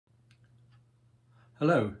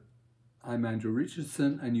Hello, I'm Andrew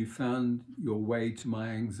Richardson, and you found your way to my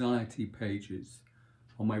anxiety pages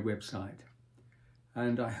on my website.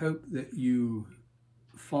 And I hope that you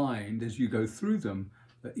find as you go through them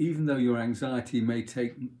that even though your anxiety may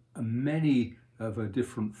take many of a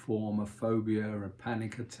different form, a phobia, a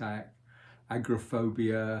panic attack,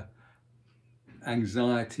 agoraphobia,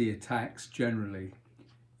 anxiety attacks generally,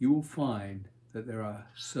 you will find that there are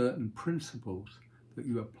certain principles that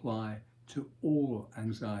you apply to all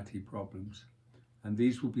anxiety problems, and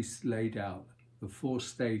these will be laid out, the 4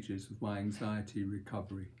 stages of my anxiety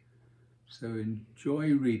recovery. So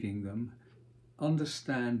enjoy reading them,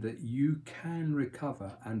 understand that you can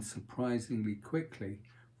recover, and surprisingly quickly,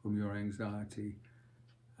 from your anxiety,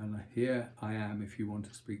 and here I am if you want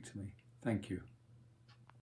to speak to me. Thank you.